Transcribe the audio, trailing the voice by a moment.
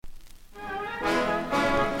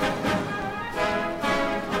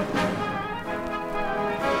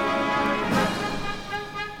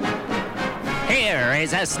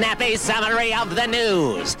is a snappy summary of the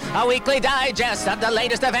news. A weekly digest of the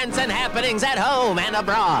latest events and happenings at home and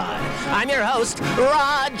abroad. I'm your host,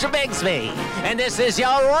 Rog Bigsby, and this is your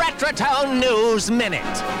Retrotone News Minute.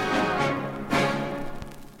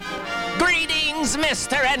 Greetings,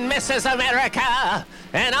 Mr. and Mrs. America,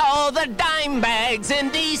 and all the dime bags in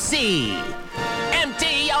D.C.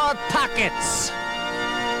 Empty your pockets.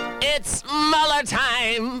 It's Mueller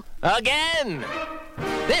time again.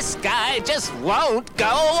 This guy just won't go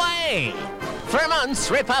away. For months,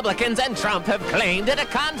 Republicans and Trump have claimed it a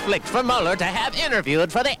conflict for Mueller to have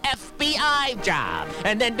interviewed for the FBI job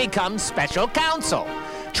and then become special counsel.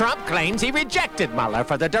 Trump claims he rejected Mueller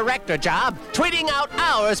for the director job, tweeting out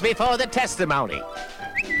hours before the testimony.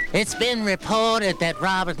 It's been reported that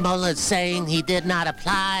Robert Mueller is saying he did not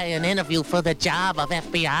apply and interview for the job of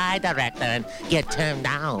FBI director and get turned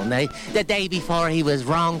down the day before he was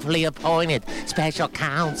wrongfully appointed special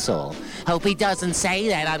counsel. Hope he doesn't say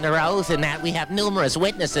that under oath, and that we have numerous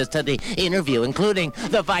witnesses to the interview, including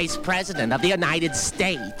the Vice President of the United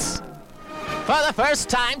States. For the first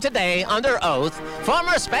time today, under oath,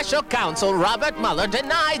 former special counsel Robert Mueller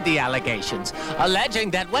denied the allegations,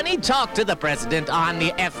 alleging that when he talked to the president on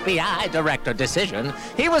the FBI director decision,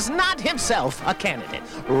 he was not himself a candidate.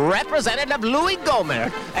 Representative Louis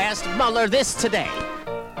Gohmert asked Mueller this today.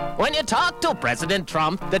 When you talked to President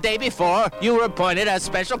Trump the day before you were appointed as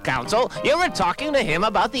special counsel, you were talking to him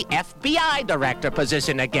about the FBI director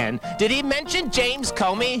position again. Did he mention James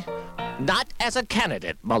Comey? Not as a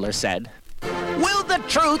candidate, Mueller said. Will the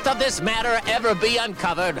truth of this matter ever be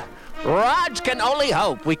uncovered? Raj can only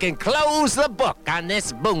hope we can close the book on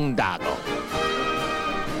this boondoggle.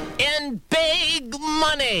 In big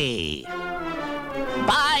money.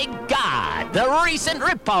 By God, the recent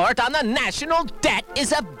report on the national debt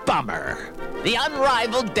is a bummer. The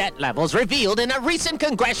unrivaled debt levels revealed in a recent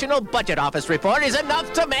Congressional Budget Office report is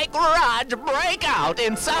enough to make Raj break out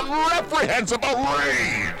in some reprehensible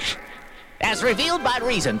rage. As revealed by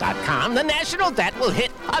Reason.com, the national debt will hit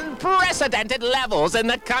unprecedented levels in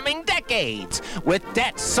the coming decades, with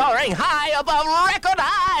debt soaring high above record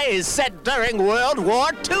highs set during World War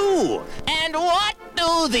II. And what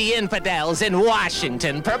do the infidels in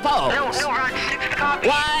Washington propose?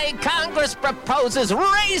 Why, Congress proposes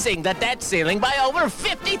raising the debt ceiling by over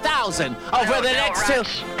 $50,000 over the next two...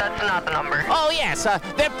 That's not the number. Oh, yes,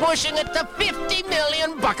 they're pushing it to 50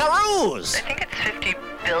 million buckaroos. I think it's 50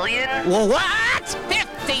 billion. What?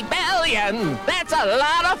 50 billion? That's a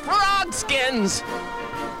lot of frog skins.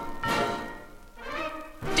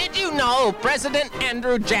 Did you know President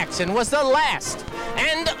Andrew Jackson was the last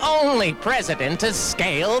and only president to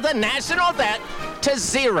scale the national debt to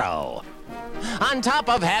zero? On top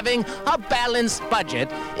of having a balanced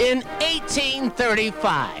budget in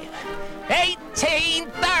 1835.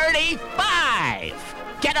 1835!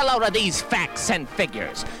 Get a load of these facts and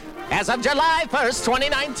figures. As of July 1st,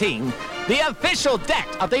 2019, the official debt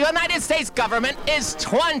of the United States government is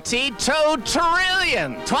 $22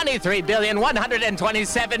 trillion.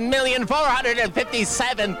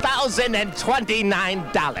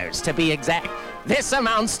 $23,127,457,029 to be exact. This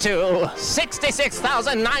amounts to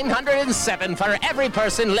 $66,907 for every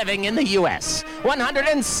person living in the U.S.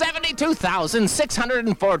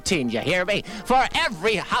 $172,614, you hear me? For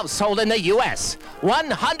every household in the U.S.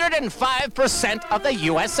 105% of the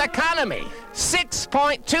U.S. economy.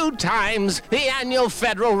 6.2 times the annual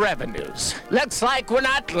federal revenues. Looks like we're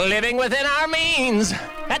not living within our means.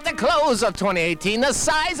 At the close of 2018, the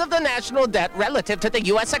size of the national debt relative to the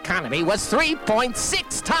U.S. economy was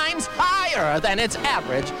 3.6 times higher than its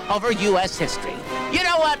average over U.S. history. You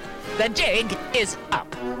know what? The jig is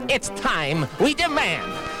up. It's time we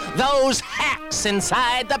demand those hacks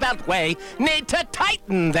inside the Beltway need to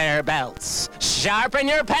tighten their belts. Sharpen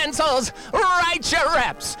your pencils, write your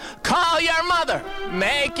reps, call your mother,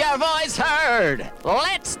 make your voice heard.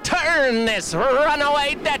 Let's turn this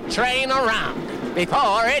runaway debt train around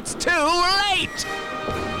before it's too late.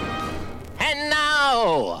 And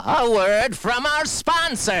now, a word from our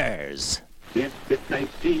sponsors. If it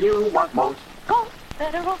makes you want most, Coast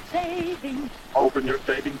Federal Savings. open your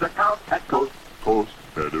savings account at Coast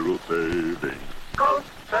Federal Savings. Coast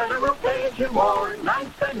Federal pays you more, nice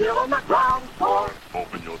and you're on the ground floor.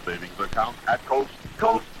 Open your savings account at Coast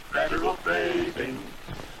Federal Savings.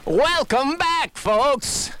 Welcome back,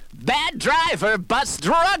 folks. Bad driver busts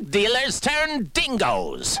drug dealers turn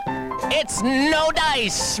dingoes. It's no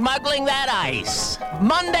dice smuggling that ice.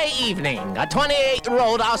 Monday evening, a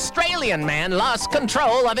 28-year-old Australian man lost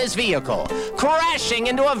control of his vehicle, crashing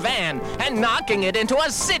into a van and knocking it into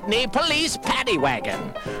a Sydney police paddy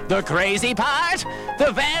wagon. The crazy part?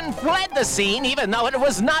 The van fled the scene even though it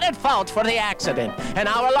was not at fault for the accident. An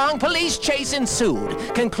hour-long police chase ensued,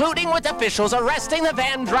 concluding with officials arresting the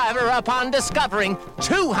van driver upon discovering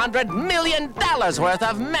 $200 million worth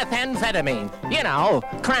of methamphetamine. You know,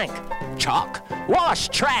 crank, chalk, wash,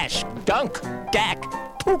 trash, dunk, gack,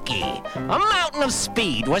 pookie. A mountain of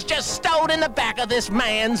speed was just stowed in the back of this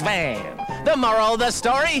man's van. The moral of the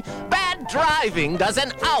story? Bad driving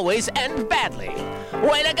doesn't always end badly.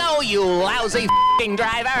 Way to go, you lousy f***ing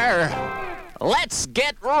driver! Let's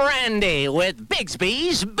get randy with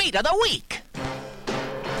Bigsby's Beat of the Week.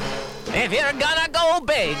 If you're gonna go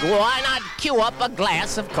big, why not cue up a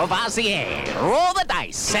glass of Courvoisier, roll the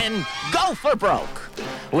dice, and go for broke?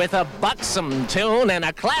 With a buxom tune and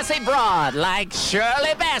a classy broad like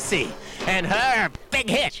Shirley Bassey and her big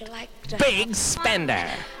hit, Big Spender.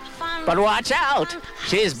 But watch out,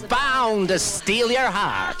 she's bound to steal your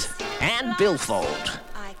heart and billfold.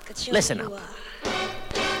 Listen up.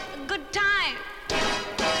 A good time.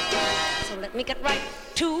 So let me get right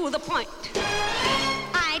to the point.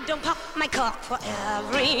 I don't pop my cork for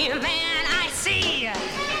every man I see.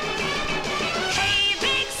 Hey,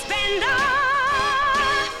 big spender,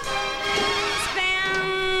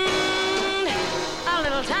 spend a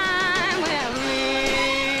little time with me.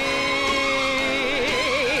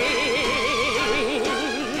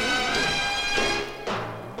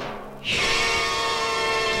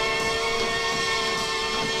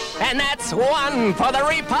 And that's one for the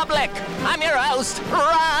Republic. I'm your host,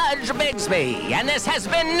 Raj Bigsby, and this has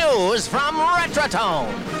been news from Retrotone,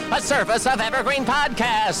 a service of Evergreen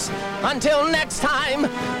Podcasts. Until next time,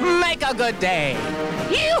 make a good day.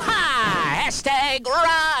 Yeehaw! Hashtag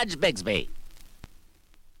Raj Bigsby.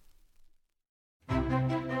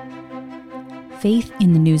 Faith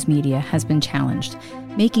in the news media has been challenged,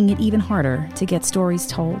 making it even harder to get stories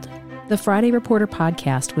told. The Friday Reporter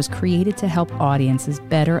podcast was created to help audiences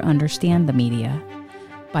better understand the media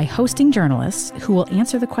by hosting journalists who will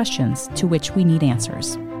answer the questions to which we need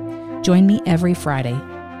answers. Join me every Friday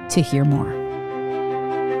to hear more.